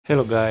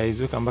Hello guys,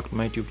 welcome back to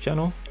my YouTube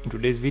channel. In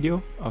today's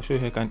video, I'll show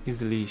you how you can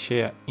easily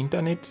share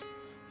internet,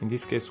 in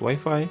this case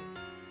Wi-Fi,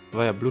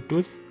 via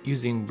Bluetooth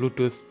using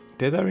Bluetooth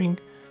tethering,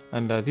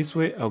 and this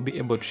way I'll be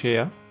able to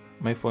share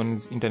my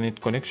phone's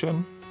internet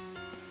connection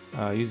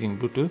using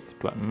Bluetooth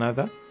to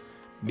another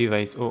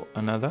device or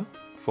another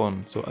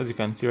phone. So as you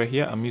can see right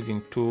here, I'm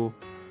using two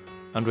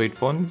Android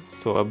phones,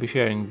 so I'll be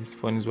sharing this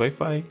phone's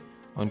Wi-Fi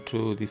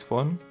onto this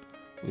phone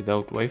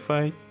without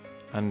Wi-Fi,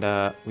 and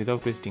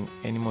without wasting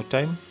any more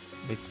time,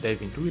 let's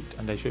dive into it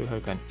and I show you how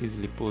you can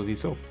easily pull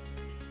this off.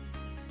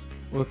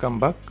 Welcome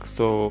back.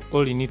 So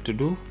all you need to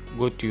do,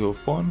 go to your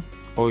phone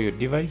or your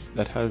device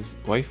that has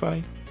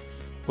Wi-Fi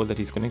or that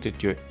is connected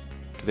to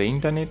the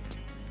internet,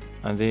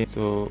 and then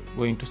so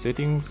go into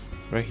settings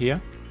right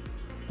here,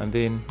 and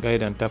then go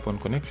ahead and tap on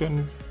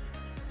connections,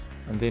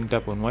 and then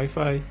tap on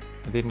Wi-Fi,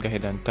 and then go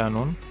ahead and turn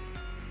on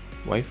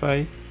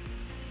Wi-Fi.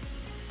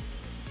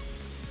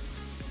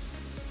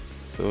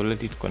 So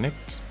let it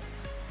connect.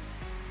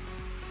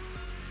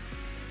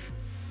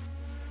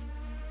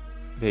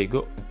 There you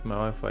go. My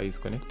Wi-Fi is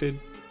connected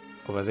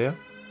over there,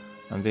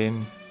 and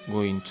then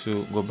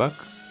go back,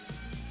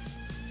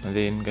 and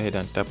then go ahead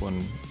and tap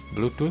on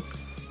Bluetooth,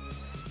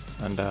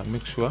 and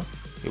make sure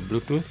your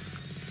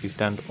Bluetooth is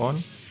turned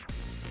on.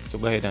 So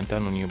go ahead and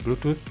turn on your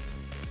Bluetooth,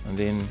 and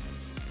then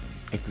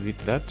exit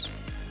that,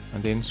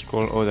 and then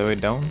scroll all the way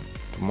down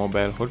to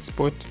mobile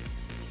hotspot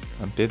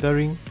and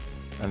tethering,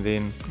 and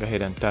then go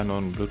ahead and turn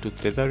on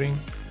Bluetooth tethering,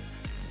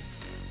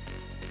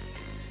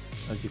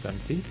 as you can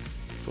see.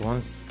 So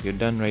once you're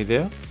done right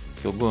there,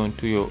 so go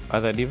onto your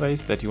other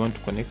device that you want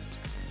to connect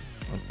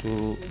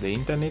onto the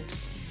internet.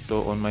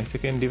 So on my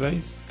second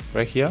device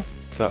right here,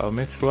 so I'll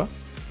make sure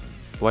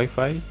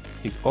Wi-Fi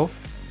is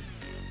off,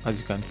 as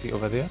you can see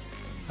over there,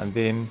 and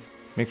then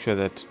make sure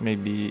that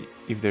maybe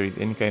if there is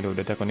any kind of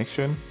data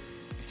connection,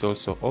 it's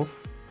also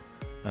off.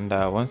 And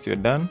once you're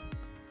done,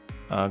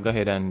 go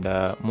ahead and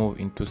move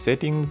into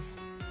settings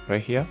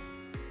right here,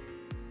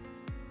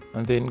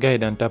 and then go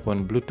ahead and tap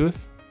on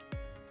Bluetooth,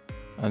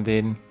 and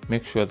then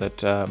make sure that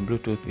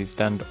Bluetooth is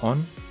turned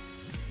on,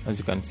 as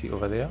you can see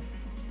over there,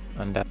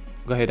 and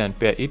go ahead and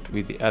pair it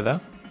with the other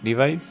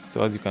device.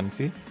 So as you can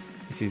see,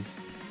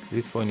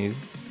 this phone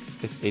is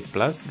S8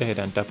 Plus. Go ahead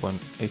and tap on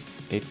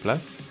S8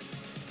 Plus,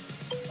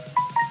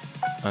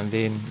 and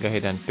then go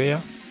ahead and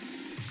pair.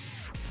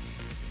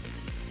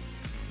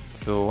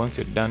 So once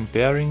you're done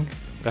pairing,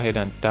 go ahead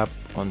and tap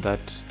on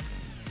that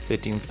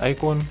settings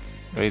icon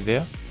right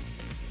there,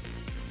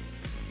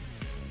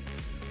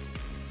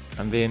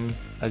 and then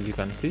as you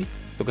can see,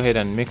 so go ahead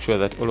and make sure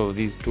that all of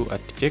these two are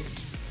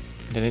checked: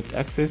 internet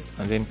access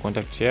and then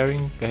contact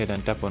sharing. Go ahead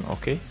and tap on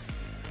OK,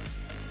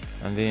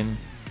 and then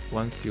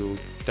once you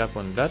tap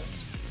on that,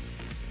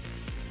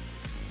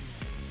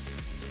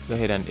 go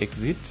ahead and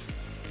exit,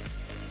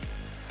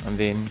 and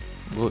then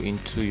go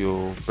into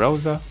your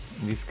browser,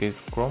 in this case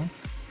Chrome,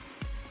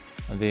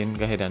 and then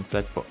go ahead and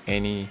search for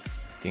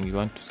anything you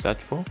want to search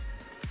for,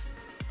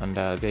 and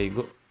there you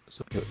go.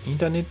 So your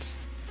internet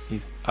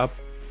is up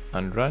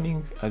and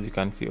running, as you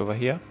can see over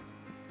here.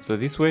 So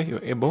this way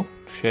you're able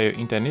to share your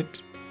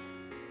internet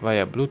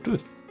via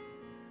Bluetooth.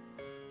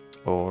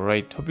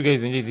 Alright, hope you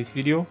guys enjoyed this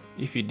video.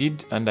 If you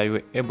did and you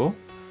were able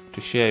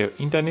to share your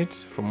internet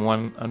from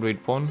one Android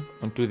phone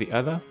onto the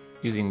other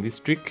using this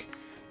trick,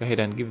 go ahead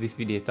and give this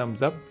video a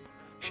thumbs up,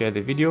 share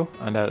the video,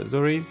 and as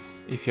always,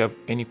 if you have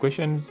any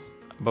questions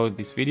about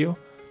this video,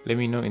 let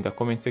me know in the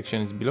comment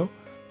sections below.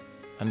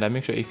 And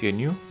make sure if you're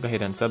new, go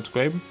ahead and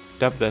subscribe,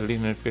 tap that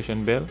little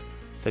notification bell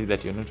such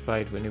that you're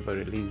notified whenever I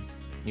release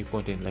new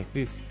content like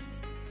this.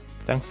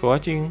 Thanks for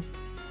watching.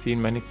 See you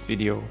in my next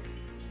video.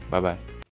 Bye bye.